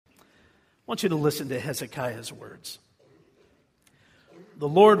want you to listen to Hezekiah's words. The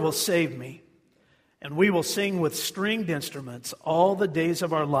Lord will save me, and we will sing with stringed instruments all the days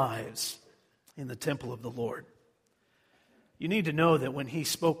of our lives in the temple of the Lord. You need to know that when he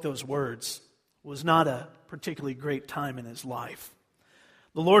spoke those words, it was not a particularly great time in his life.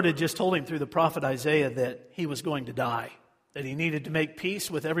 The Lord had just told him through the prophet Isaiah that he was going to die, that he needed to make peace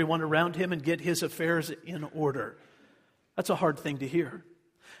with everyone around him and get his affairs in order. That's a hard thing to hear.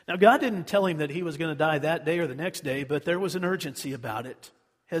 Now, God didn't tell him that he was going to die that day or the next day, but there was an urgency about it.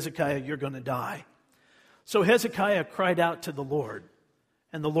 Hezekiah, you're going to die. So Hezekiah cried out to the Lord,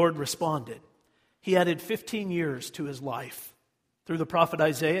 and the Lord responded. He added 15 years to his life. Through the prophet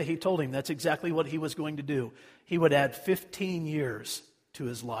Isaiah, he told him that's exactly what he was going to do. He would add 15 years to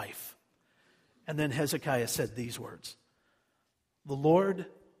his life. And then Hezekiah said these words, the Lord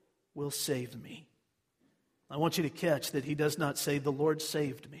will save me. I want you to catch that he does not say, the Lord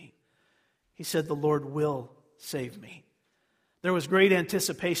saved me. He said, the Lord will save me. There was great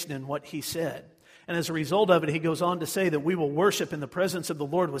anticipation in what he said. And as a result of it, he goes on to say that we will worship in the presence of the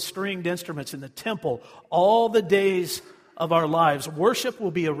Lord with stringed instruments in the temple all the days of our lives. Worship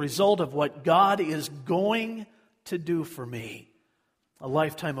will be a result of what God is going to do for me. A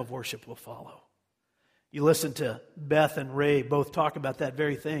lifetime of worship will follow. You listen to Beth and Ray both talk about that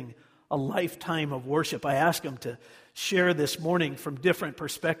very thing, a lifetime of worship. I asked them to share this morning from different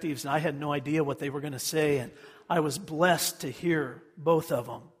perspectives, and I had no idea what they were going to say, and I was blessed to hear both of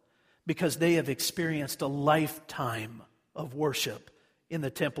them because they have experienced a lifetime of worship in the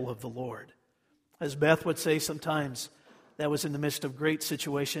temple of the Lord. As Beth would say sometimes, that was in the midst of great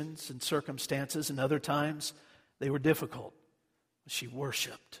situations and circumstances, and other times they were difficult. She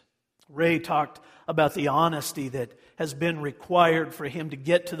worshiped. Ray talked about the honesty that has been required for him to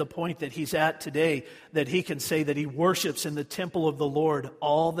get to the point that he's at today, that he can say that he worships in the temple of the Lord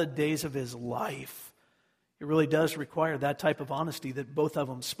all the days of his life. It really does require that type of honesty that both of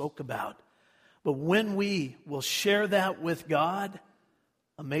them spoke about. But when we will share that with God,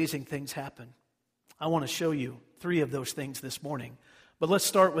 amazing things happen. I want to show you 3 of those things this morning. But let's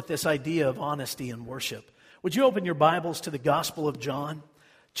start with this idea of honesty and worship. Would you open your Bibles to the Gospel of John,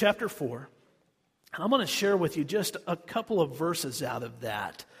 chapter 4. I'm going to share with you just a couple of verses out of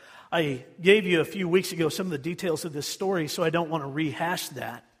that. I gave you a few weeks ago some of the details of this story, so I don't want to rehash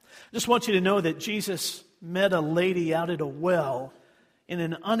that. I just want you to know that Jesus met a lady out at a well in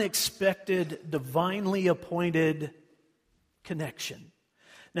an unexpected, divinely appointed connection.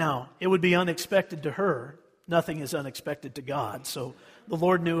 Now, it would be unexpected to her. Nothing is unexpected to God, so the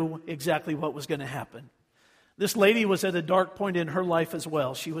Lord knew exactly what was going to happen. This lady was at a dark point in her life as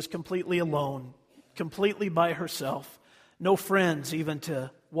well. She was completely alone, completely by herself, no friends even to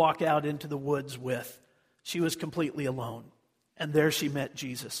walk out into the woods with. She was completely alone. And there she met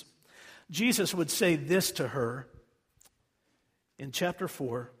Jesus. Jesus would say this to her in chapter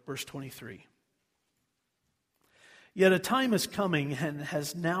 4, verse 23. Yet a time is coming and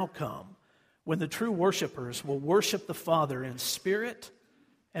has now come when the true worshipers will worship the Father in spirit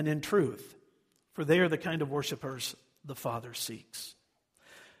and in truth. For they are the kind of worshipers the Father seeks.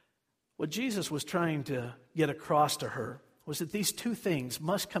 What Jesus was trying to get across to her was that these 2 things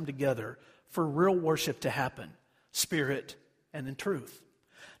must come together for real worship to happen, spirit and in truth.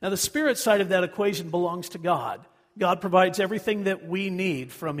 Now, the spirit side of that equation belongs to God. God provides everything that we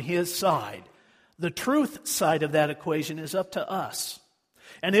need from His side. The truth side of that equation is up to us.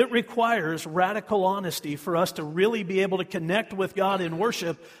 And it requires radical honesty for us to really be able to connect with God in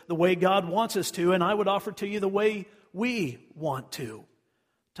worship the way God wants us to, and I would offer to you the way we want to.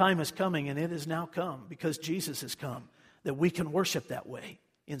 Time is coming, and it has now come, because Jesus has come, that we can worship that way,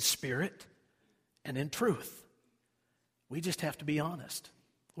 in spirit and in truth. We just have to be honest.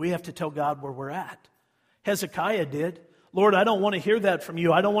 We have to tell God where we're at. Hezekiah did. Lord, I don't want to hear that from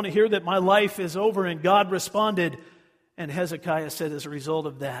you. I don't want to hear that my life is over, and God responded. And Hezekiah said, as a result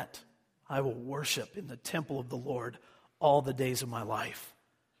of that, I will worship in the temple of the Lord all the days of my life.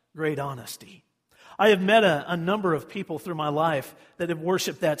 Great honesty. I have met a number of people through my life that have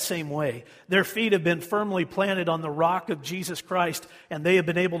worshiped that same way. Their feet have been firmly planted on the rock of Jesus Christ, and they have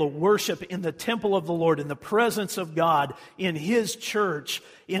been able to worship in the temple of the Lord, in the presence of God, in His church,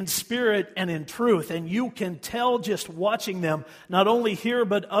 in spirit and in truth. And you can tell just watching them, not only here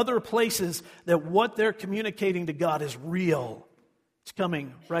but other places, that what they're communicating to God is real. It's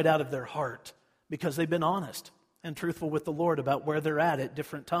coming right out of their heart because they've been honest and truthful with the Lord about where they're at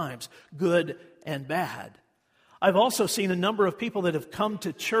different times, good and bad. I've also seen a number of people that have come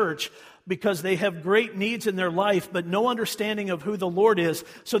to church because they have great needs in their life, but no understanding of who the Lord is.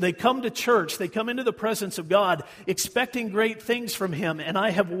 So they come to church, they come into the presence of God, expecting great things from Him. And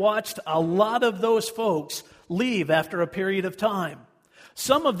I have watched a lot of those folks leave after a period of time.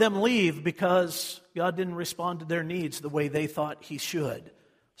 Some of them leave because God didn't respond to their needs the way they thought He should.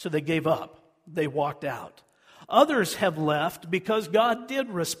 So they gave up. They walked out. Others have left because God did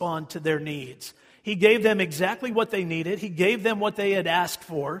respond to their needs. He gave them exactly what they needed. He gave them what they had asked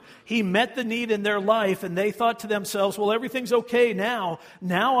for. He met the need in their life, and they thought to themselves, well, everything's okay now.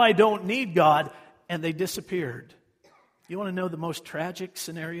 Now I don't need God. And they disappeared. You want to know the most tragic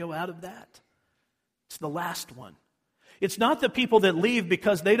scenario out of that? It's the last one. It's not the people that leave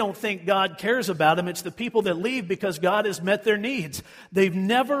because they don't think God cares about them. It's the people that leave because God has met their needs. They've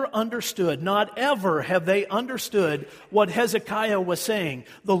never understood, not ever have they understood what Hezekiah was saying.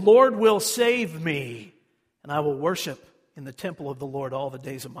 The Lord will save me, and I will worship in the temple of the Lord all the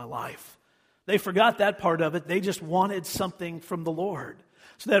days of my life. They forgot that part of it. They just wanted something from the Lord.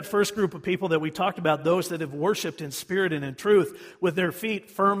 So that first group of people that we talked about, those that have worshiped in spirit and in truth, with their feet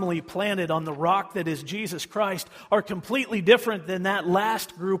firmly planted on the rock that is Jesus Christ, are completely different than that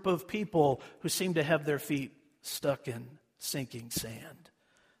last group of people who seem to have their feet stuck in sinking sand.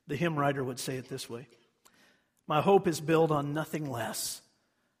 The hymn writer would say it this way: my hope is built on nothing less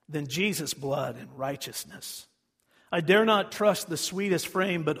than Jesus' blood and righteousness. I dare not trust the sweetest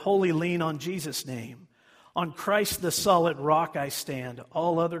frame, but wholly lean on Jesus' name. On Christ the solid rock I stand,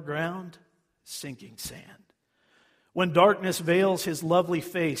 all other ground, sinking sand. When darkness veils His lovely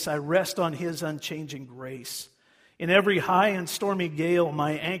face, I rest on His unchanging grace. In every high and stormy gale,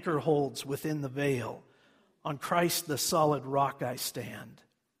 my anchor holds within the veil. On Christ the solid rock I stand,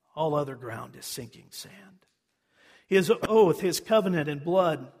 all other ground is sinking sand. His oath, His covenant and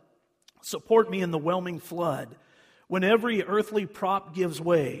blood support me in the whelming flood. When every earthly prop gives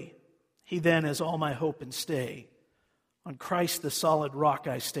way, He then is all my hope and stay. On Christ the solid rock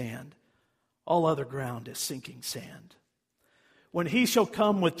I stand. All other ground is sinking sand. When He shall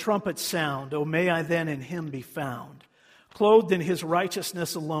come with trumpet sound, oh, may I then in Him be found, clothed in His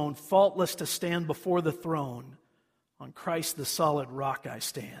righteousness alone, faultless to stand before the throne. On Christ the solid rock I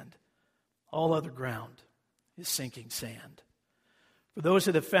stand. All other ground is sinking sand. For those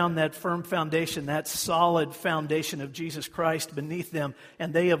that have found that firm foundation, that solid foundation of Jesus Christ beneath them,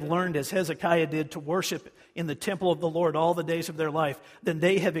 and they have learned, as Hezekiah did, to worship in the temple of the Lord all the days of their life, then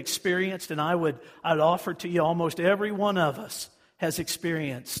they have experienced, and I'd offer to you, almost every one of us has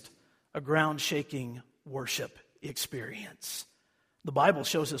experienced a ground-shaking worship experience. The Bible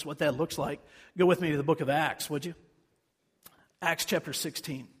shows us what that looks like. Go with me to the book of Acts, would you? Acts chapter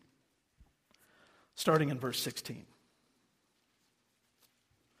 16, starting in verse 16.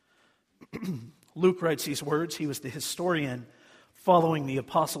 Luke writes these words. He was the historian following the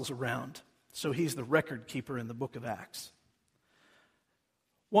apostles around, so he's the record keeper in the book of Acts.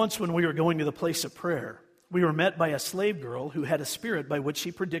 Once when we were going to the place of prayer, we were met by a slave girl who had a spirit by which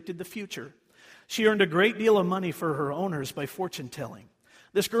she predicted the future. She earned a great deal of money for her owners by fortune telling.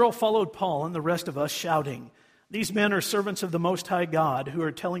 This girl followed Paul and the rest of us, shouting, "These men are servants of the Most High God who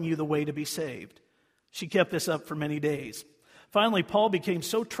are telling you the way to be saved." She kept this up for many days. Finally, Paul became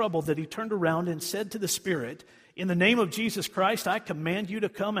so troubled that he turned around and said to the spirit, "In the name of Jesus Christ, I command you to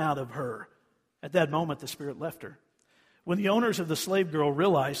come out of her." At that moment, the spirit left her. When the owners of the slave girl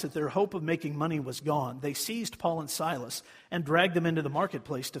realized that their hope of making money was gone, they seized Paul and Silas and dragged them into the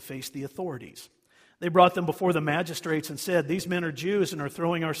marketplace to face the authorities. They brought them before the magistrates and said, "These men are Jews and are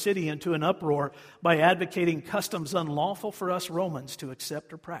throwing our city into an uproar by advocating customs unlawful for us Romans to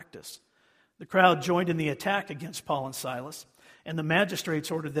accept or practice." The crowd joined in the attack against Paul and Silas, and the magistrates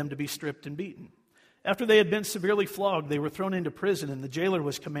ordered them to be stripped and beaten. After they had been severely flogged, they were thrown into prison, and the jailer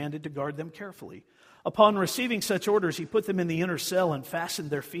was commanded to guard them carefully. Upon receiving such orders, he put them in the inner cell and fastened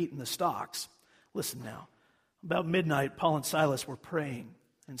their feet in the stocks. Listen now. About midnight, Paul and Silas were praying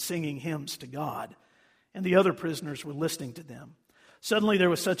and singing hymns to God, and the other prisoners were listening to them. Suddenly there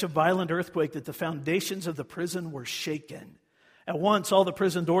was such a violent earthquake that the foundations of the prison were shaken. At once, all the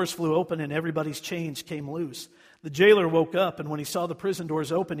prison doors flew open and everybody's chains came loose. The jailer woke up, and when he saw the prison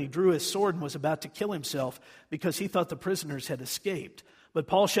doors open, he drew his sword and was about to kill himself because he thought the prisoners had escaped. But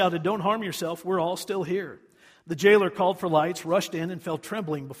Paul shouted, "Don't harm yourself, we're all still here." The jailer called for lights, rushed in, and fell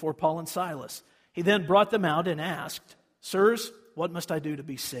trembling before Paul and Silas. He then brought them out and asked, "Sirs, what must I do to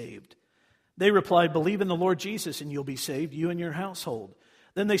be saved?" They replied, "Believe in the Lord Jesus, and you'll be saved, you and your household."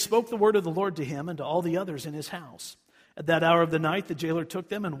 Then they spoke the word of the Lord to him and to all the others in his house. At that hour of the night, the jailer took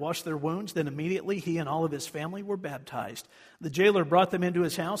them and washed their wounds. Then immediately he and all of his family were baptized. The jailer brought them into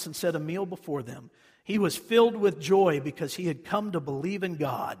his house and set a meal before them. He was filled with joy because he had come to believe in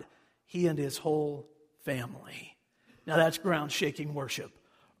God, he and his whole family. Now that's ground-shaking worship,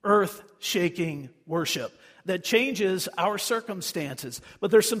 earth-shaking worship that changes our circumstances.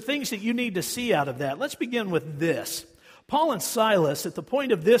 But there's some things that you need to see out of that. Let's begin with this. Paul and Silas, at the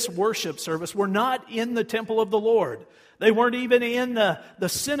point of this worship service, were not in the temple of the Lord. They weren't even in the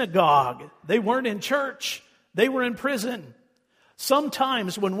synagogue. They weren't in church. They were in prison.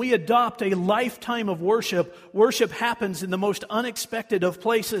 Sometimes when we adopt a lifetime of worship, worship happens in the most unexpected of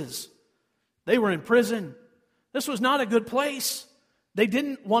places. They were in prison. This was not a good place. They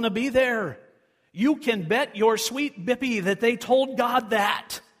didn't want to be there. You can bet your sweet bippy that they told God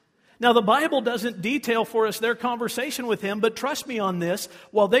that. Now, the Bible doesn't detail for us their conversation with him, but trust me on this.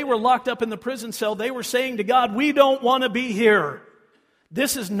 While they were locked up in the prison cell, they were saying to God, we don't want to be here.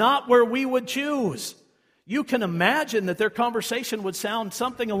 This is not where we would choose. You can imagine that their conversation would sound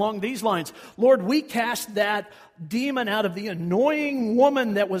something along these lines. Lord, we cast that demon out of the annoying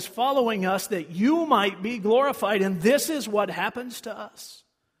woman that was following us that you might be glorified, and this is what happens to us.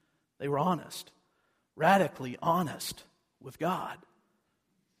 They were honest, radically honest with God.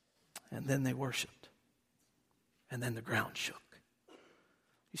 And then they worshiped. And then the ground shook.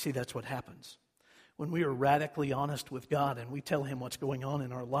 You see, that's what happens. When we are radically honest with God and we tell him what's going on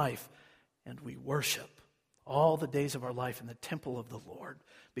in our life and we worship all the days of our life in the temple of the Lord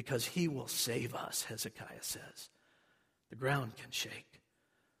because he will save us, Hezekiah says, the ground can shake.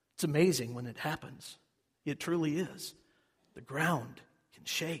 It's amazing when it happens. It truly is. The ground can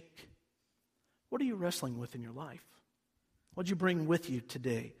shake. What are you wrestling with in your life? What did you bring with you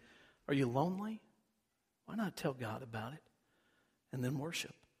today? Are you lonely? Why not tell God about it and then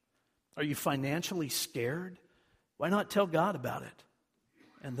worship? Are you financially scared? Why not tell God about it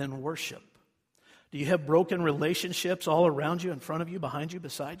and then worship? Do you have broken relationships all around you, in front of you, behind you,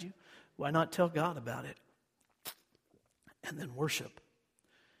 beside you? Why not tell God about it and then worship?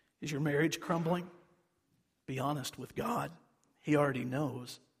 Is your marriage crumbling? Be honest with God. He already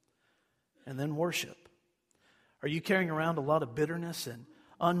knows. And then worship. Are you carrying around a lot of bitterness and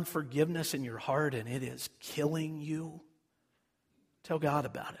unforgiveness in your heart and it is killing you? Tell God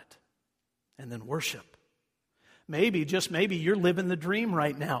about it and then worship. Maybe, just maybe, you're living the dream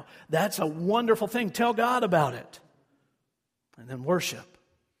right now. That's a wonderful thing. Tell God about it and then worship.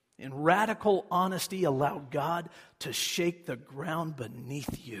 In radical honesty, allow God to shake the ground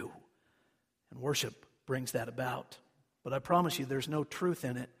beneath you. And worship brings that about. But I promise you, there's no truth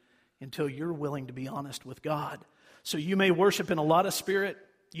in it until you're willing to be honest with God. So you may worship in a lot of spirit.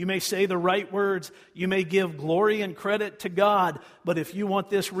 You may say the right words. You may give glory and credit to God. But if you want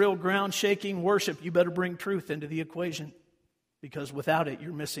this real ground-shaking worship, you better bring truth into the equation. Because without it,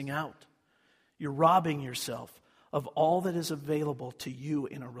 you're missing out. You're robbing yourself of all that is available to you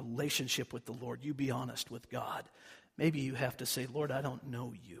in a relationship with the Lord. You be honest with God. Maybe you have to say, Lord, I don't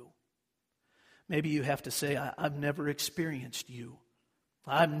know you. Maybe you have to say, I've never experienced you.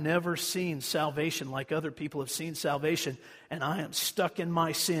 I've never seen salvation like other people have seen salvation, and I am stuck in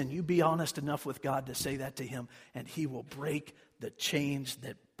my sin. You be honest enough with God to say that to him, and he will break the chains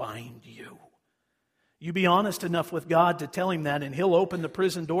that bind you. You be honest enough with God to tell him that, and he'll open the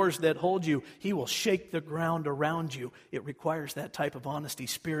prison doors that hold you. He will shake the ground around you. It requires that type of honesty.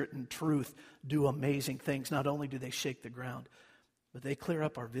 Spirit and truth do amazing things. Not only do they shake the ground, but they clear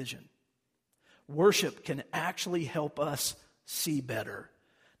up our vision. Worship can actually help us see better.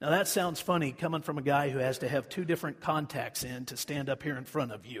 Now that sounds funny coming from a guy who has to have 2 different contacts in to stand up here in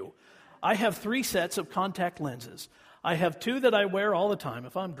front of you. I have 3 sets of contact lenses. I have 2 that I wear all the time.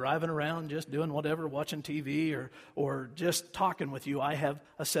 If I'm driving around just doing whatever, watching TV or just talking with you, I have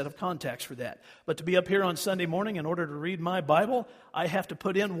a set of contacts for that. But to be up here on Sunday morning in order to read my Bible, I have to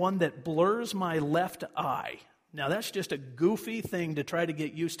put in one that blurs my left eye. Now, that's just a goofy thing to try to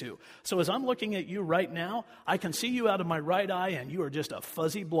get used to. So as I'm looking at you right now, I can see you out of my right eye, and you are just a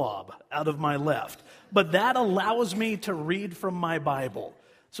fuzzy blob out of my left. But that allows me to read from my Bible.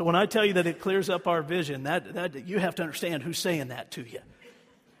 So when I tell you that it clears up our vision, that you have to understand who's saying that to you.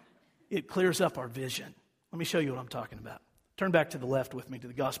 It clears up our vision. Let me show you what I'm talking about. Turn back to the left with me to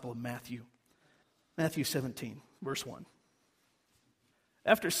the Gospel of Matthew. Matthew 17, verse 1.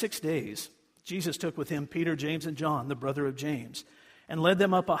 After 6 days, Jesus took with him Peter, James, and John, the brother of James, and led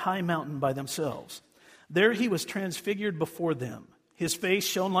them up a high mountain by themselves. There he was transfigured before them. His face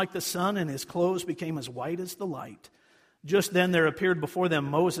shone like the sun, and his clothes became as white as the light. Just then there appeared before them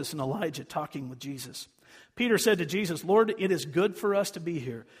Moses and Elijah talking with Jesus. Peter said to Jesus, "Lord, it is good for us to be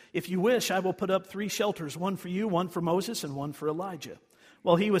here. If you wish, I will put up 3 shelters, one for you, one for Moses, and one for Elijah."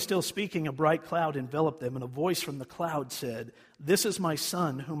 While he was still speaking, a bright cloud enveloped them, and a voice from the cloud said, "This is my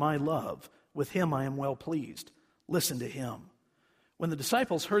son whom I love. With him I am well pleased. Listen to him." When the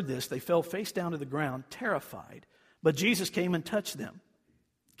disciples heard this, they fell face down to the ground, terrified. But Jesus came and touched them.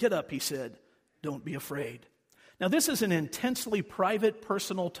 "Get up," he said. "Don't be afraid." Now, this is an intensely private,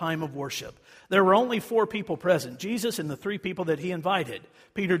 personal time of worship. There were only 4 people present, Jesus and the 3 people that he invited,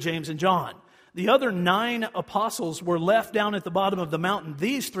 Peter, James, and John. The other 9 apostles were left down at the bottom of the mountain.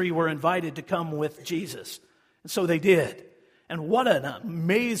 These 3 were invited to come with Jesus. And so they did. And what an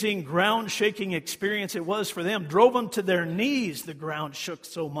amazing, ground-shaking experience it was for them. Drove them to their knees, the ground shook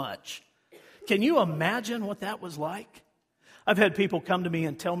so much. Can you imagine what that was like? I've had people come to me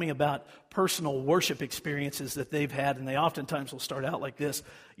and tell me about personal worship experiences that they've had, and they oftentimes will start out like this.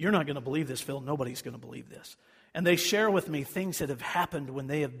 "You're not going to believe this, Phil. Nobody's going to believe this." And they share with me things that have happened when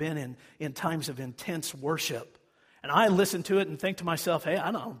they have been in times of intense worship. And I listen to it and think to myself, hey,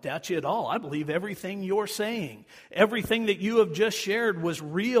 I don't doubt you at all. I believe everything you're saying. Everything that you have just shared was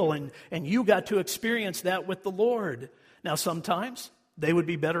real, and you got to experience that with the Lord. Now, sometimes they would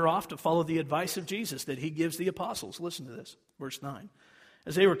be better off to follow the advice of Jesus that he gives the apostles. Listen to this, verse 9.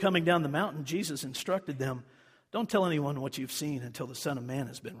 As they were coming down the mountain, Jesus instructed them, "Don't tell anyone what you've seen until the Son of Man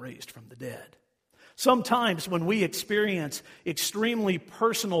has been raised from the dead." Sometimes when we experience extremely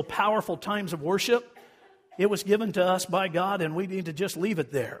personal, powerful times of worship, it was given to us by God, and we need to just leave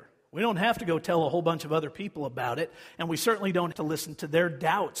it there. We don't have to go tell a whole bunch of other people about it, and we certainly don't have to listen to their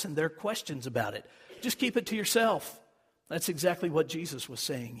doubts and their questions about it. Just keep it to yourself. That's exactly what Jesus was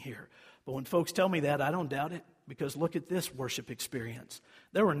saying here. But when folks tell me that, I don't doubt it, because look at this worship experience.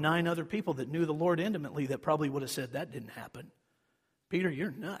 There were 9 other people that knew the Lord intimately that probably would have said, "That didn't happen. Peter,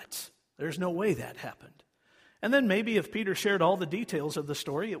 you're nuts. There's no way that happened." And then maybe if Peter shared all the details of the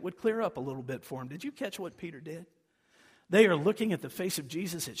story, it would clear up a little bit for him. Did you catch what Peter did? They are looking at the face of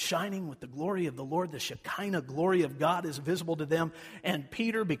Jesus. It's shining with the glory of the Lord. The Shekinah glory of God is visible to them. And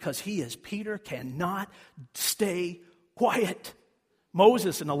Peter, because he is Peter, cannot stay quiet.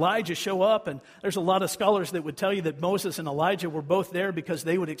 Moses and Elijah show up, and there's a lot of scholars that would tell you that Moses and Elijah were both there because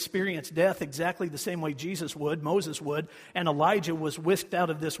they would experience death exactly the same way Jesus would, Moses would, and Elijah was whisked out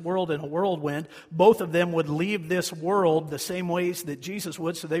of this world in a whirlwind. Both of them would leave this world the same ways that Jesus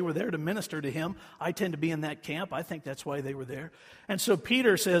would, so they were there to minister to him. I tend to be in that camp. I think that's why they were there. And so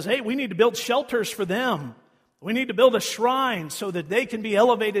Peter says, hey, we need to build shelters for them. We need to build a shrine so that they can be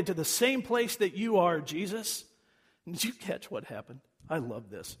elevated to the same place that you are, Jesus. Did you catch what happened? I love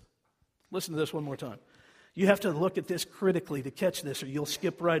this. Listen to this one more time. You have to look at this critically to catch this, or you'll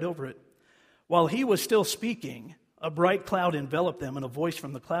skip right over it. While he was still speaking, a bright cloud enveloped them, and a voice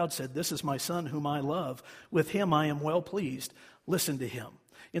from the cloud said, "This is my son whom I love. With him I am well pleased. Listen to him."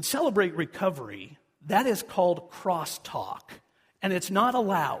 In Celebrate Recovery, that is called crosstalk, and it's not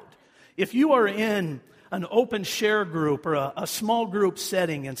allowed. If you are in an open share group or a small group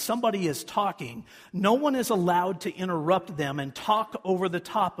setting and somebody is talking, no one is allowed to interrupt them and talk over the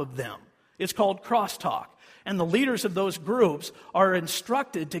top of them. It's called crosstalk. And the leaders of those groups are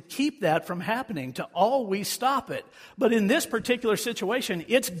instructed to keep that from happening, to always stop it. But in this particular situation,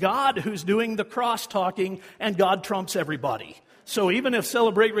 it's God who's doing the cross-talking, and God trumps everybody. So even if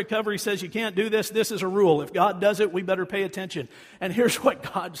Celebrate Recovery says you can't do this, this is a rule. If God does it, we better pay attention. And here's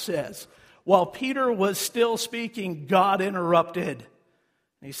what God says. While Peter was still speaking, God interrupted.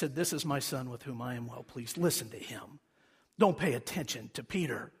 And he said, "This is my son with whom I am well pleased. Listen to him." Don't pay attention to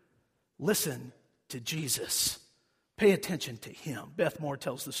Peter. Listen to Jesus. Pay attention to him. Beth Moore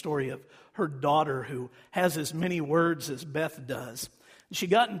tells the story of her daughter who has as many words as Beth does. She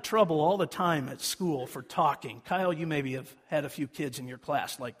got in trouble all the time at school for talking. Kyle, you maybe have had a few kids in your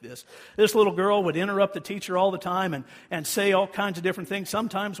class like this. This little girl would interrupt the teacher all the time and say all kinds of different things,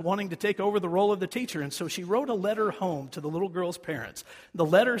 sometimes wanting to take over the role of the teacher. And so she wrote a letter home to the little girl's parents. The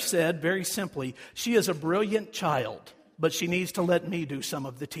letter said, very simply, "She is a brilliant child, but she needs to let me do some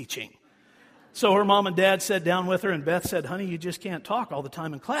of the teaching." So her mom and dad sat down with her, and Beth said, "Honey, you just can't talk all the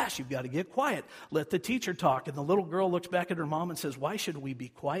time in class. You've got to get quiet. Let the teacher talk." And the little girl looks back at her mom and says, "Why should we be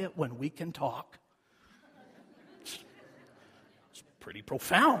quiet when we can talk?" It's pretty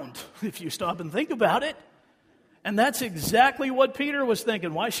profound if you stop and think about it. And that's exactly what Peter was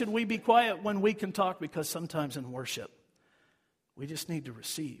thinking. Why should we be quiet when we can talk? Because sometimes in worship, we just need to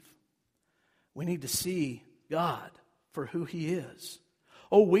receive. We need to see God for who he is.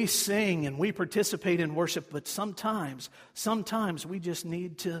 Oh, we sing and we participate in worship, but sometimes we just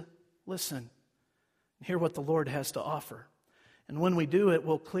need to listen. hear what the Lord has to offer. And when we do, it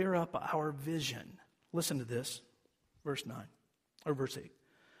will clear up our vision. Listen to this, verse 8.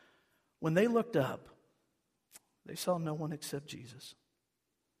 When they looked up, they saw no one except Jesus.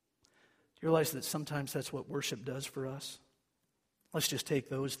 Do you realize that sometimes that's what worship does for us? Let's just take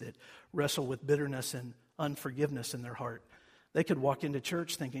those that wrestle with bitterness and unforgiveness in their heart. They could walk into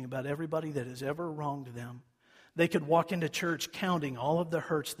church thinking about everybody that has ever wronged them. They could walk into church counting all of the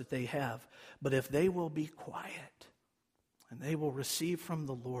hurts that they have. But if they will be quiet and they will receive from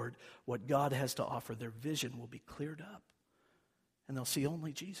the Lord what God has to offer, their vision will be cleared up. And they'll see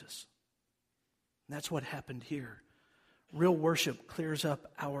only Jesus. And that's what happened here. Real worship clears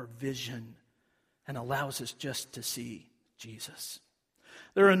up our vision and allows us just to see Jesus.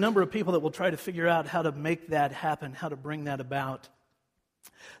 There are a number of people that will try to figure out how to make that happen, how to bring that about.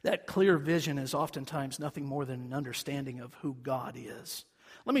 That clear vision is oftentimes nothing more than an understanding of who God is.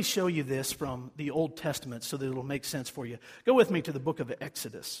 Let me show you this from the Old Testament so that it'll make sense for you. Go with me to the book of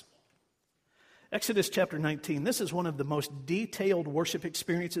Exodus. Exodus chapter 19. This is one of the most detailed worship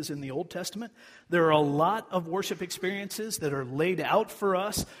experiences in the Old Testament. There are a lot of worship experiences that are laid out for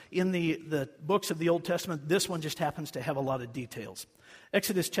us in the books of the Old Testament. This one just happens to have a lot of details.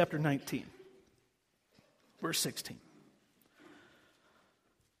 Exodus chapter 19, verse 16.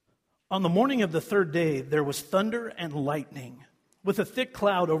 On the morning of the third day, there was thunder and lightning, with a thick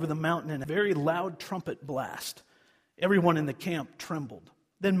cloud over the mountain and a very loud trumpet blast. Everyone in the camp trembled.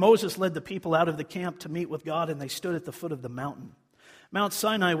 Then Moses led the people out of the camp to meet with God, and they stood at the foot of the mountain. Mount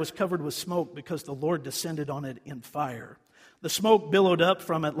Sinai was covered with smoke because the Lord descended on it in fire. The smoke billowed up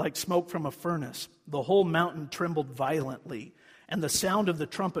from it like smoke from a furnace. The whole mountain trembled violently, and the sound of the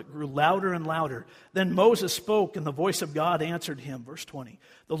trumpet grew louder and louder. Then Moses spoke, and the voice of God answered him. Verse 20.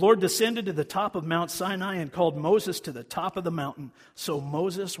 The Lord descended to the top of Mount Sinai and called Moses to the top of the mountain. So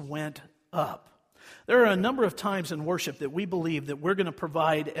Moses went up. There are a number of times in worship that we believe that we're going to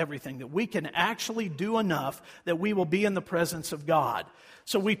provide everything, that we can actually do enough that we will be in the presence of God.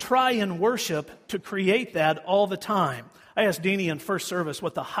 So we try in worship to create that all the time. I asked Deanie in first service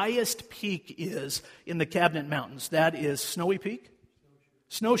what the highest peak is in the Cabinet Mountains. That is Snowy Peak?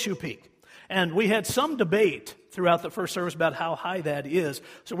 Snowshoe Peak. And we had some debate throughout the first service about how high that is.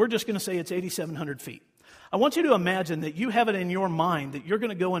 So we're just going to say it's 8,700 feet. I want you to imagine that you have it in your mind that you're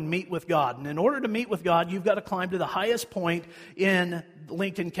going to go and meet with God. And in order to meet with God, you've got to climb to the highest point in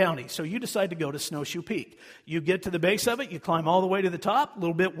Lincoln County. So you decide to go to Snowshoe Peak. You get to the base of it, you climb all the way to the top, a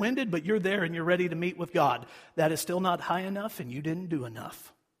little bit winded, but you're there and you're ready to meet with God. That is still not high enough, and you didn't do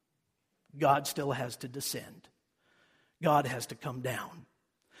enough. God still has to descend. God has to come down.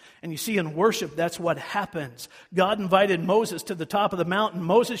 And you see, in worship, that's what happens. God invited Moses to the top of the mountain.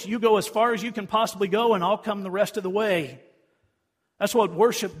 Moses, you go as far as you can possibly go, and I'll come the rest of the way. That's what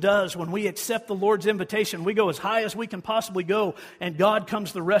worship does. When we accept the Lord's invitation, we go as high as we can possibly go, and God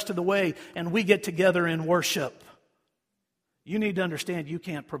comes the rest of the way, and we get together in worship. You need to understand you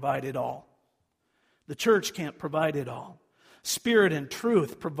can't provide it all. The church can't provide it all. Spirit and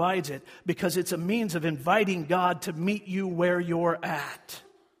truth provides it because it's a means of inviting God to meet you where you're at.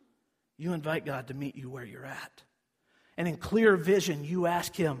 You invite God to meet you where you're at. And in clear vision, you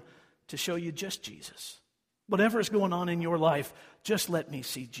ask Him to show you just Jesus. Whatever is going on in your life, just let me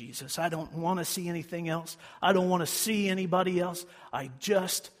see Jesus. I don't want to see anything else. I don't want to see anybody else. I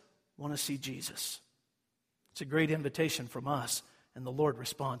just want to see Jesus. It's a great invitation from us, and the Lord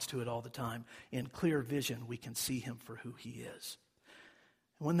responds to it all the time. In clear vision, we can see Him for who He is.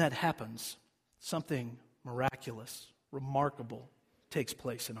 And when that happens, something miraculous, remarkable, takes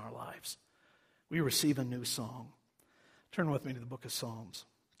place in our lives. We receive a new song. Turn with me to the book of Psalms,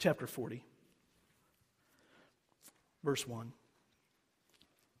 chapter 40, verse 1.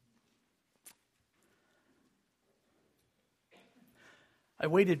 I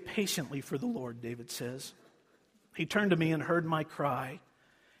waited patiently for the Lord, David says. He turned to me and heard my cry.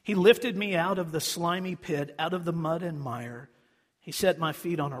 He lifted me out of the slimy pit, out of the mud and mire. He set my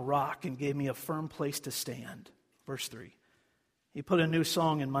feet on a rock and gave me a firm place to stand. Verse 3. He put a new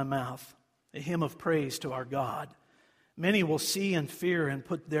song in my mouth, a hymn of praise to our God. Many will see and fear and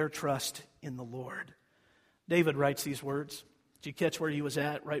put their trust in the Lord. David writes these words. Did you catch where he was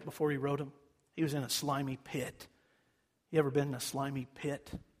at right before he wrote them? He was in a slimy pit. You ever been in a slimy pit?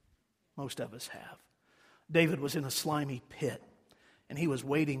 Most of us have. David was in a slimy pit, and he was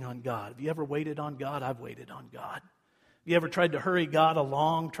waiting on God. Have you ever waited on God? I've waited on God. Have you ever tried to hurry God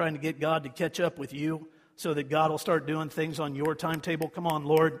along, trying to get God to catch up with you, so that God will start doing things on your timetable? Come on,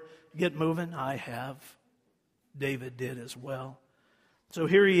 Lord, get moving. I have. David did as well. So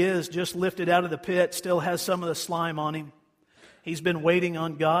here he is, just lifted out of the pit, still has some of the slime on him. He's been waiting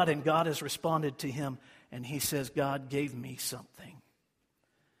on God, and God has responded to him. And he says, God gave me something.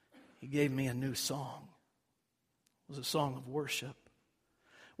 He gave me a new song. It was a song of worship.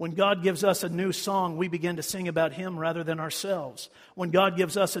 When God gives us a new song, we begin to sing about Him rather than ourselves. When God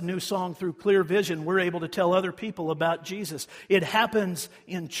gives us a new song through clear vision, we're able to tell other people about Jesus. It happens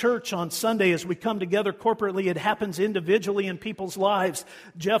in church on Sunday as we come together corporately. It happens individually in people's lives.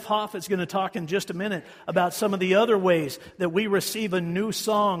 Jeff Hoff is going to talk in just a minute about some of the other ways that we receive a new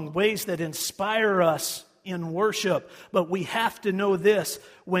song, ways that inspire us in worship. But we have to know this: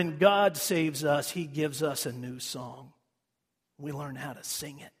 when God saves us, He gives us a new song. We learn how to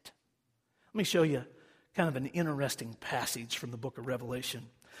sing it. Let me show you kind of an interesting passage from the book of Revelation.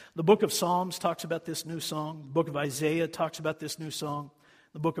 The book of Psalms talks about this new song. The book of Isaiah talks about this new song.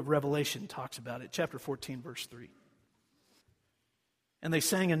 The book of Revelation talks about it. Chapter 14, verse 3. And they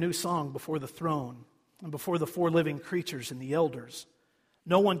sang a new song before the throne and before the four living creatures and the elders.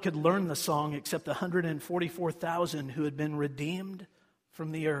 No one could learn the song except 144,000 who had been redeemed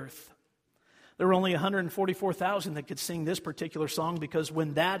from the earth. There were only 144,000 that could sing this particular song, because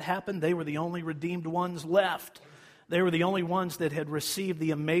when that happened, they were the only redeemed ones left. They were the only ones that had received the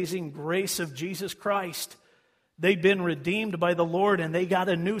amazing grace of Jesus Christ. They'd been redeemed by the Lord, and they got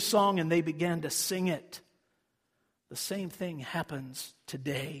a new song, and they began to sing it. The same thing happens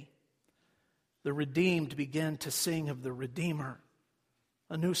today. The redeemed begin to sing of the Redeemer,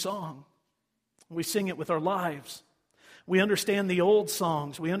 a new song. We sing it with our lives. We understand the old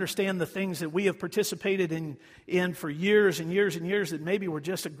songs. We understand the things that we have participated in for years and years and years that maybe were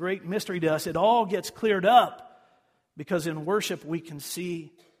just a great mystery to us. It all gets cleared up because in worship we can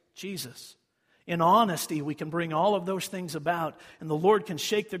see Jesus. In honesty, we can bring all of those things about, and the Lord can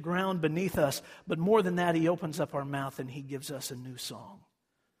shake the ground beneath us. But more than that, He opens up our mouth and He gives us a new song.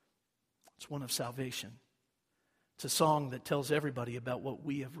 It's one of salvation. It's a song that tells everybody about what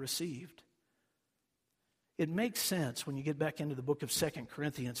we have received. It makes sense when you get back into the book of 2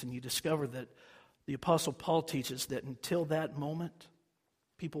 Corinthians and you discover that the Apostle Paul teaches that until that moment,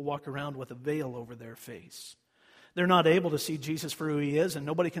 people walk around with a veil over their face. They're not able to see Jesus for who He is, and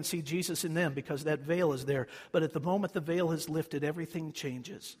nobody can see Jesus in them because that veil is there. But at the moment the veil is lifted, everything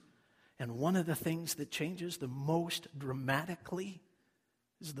changes. And one of the things that changes the most dramatically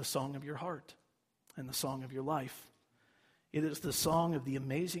is the song of your heart and the song of your life. It is the song of the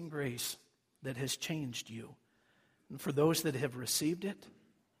amazing grace that has changed you. And for those that have received it,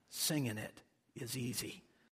 singing it is easy.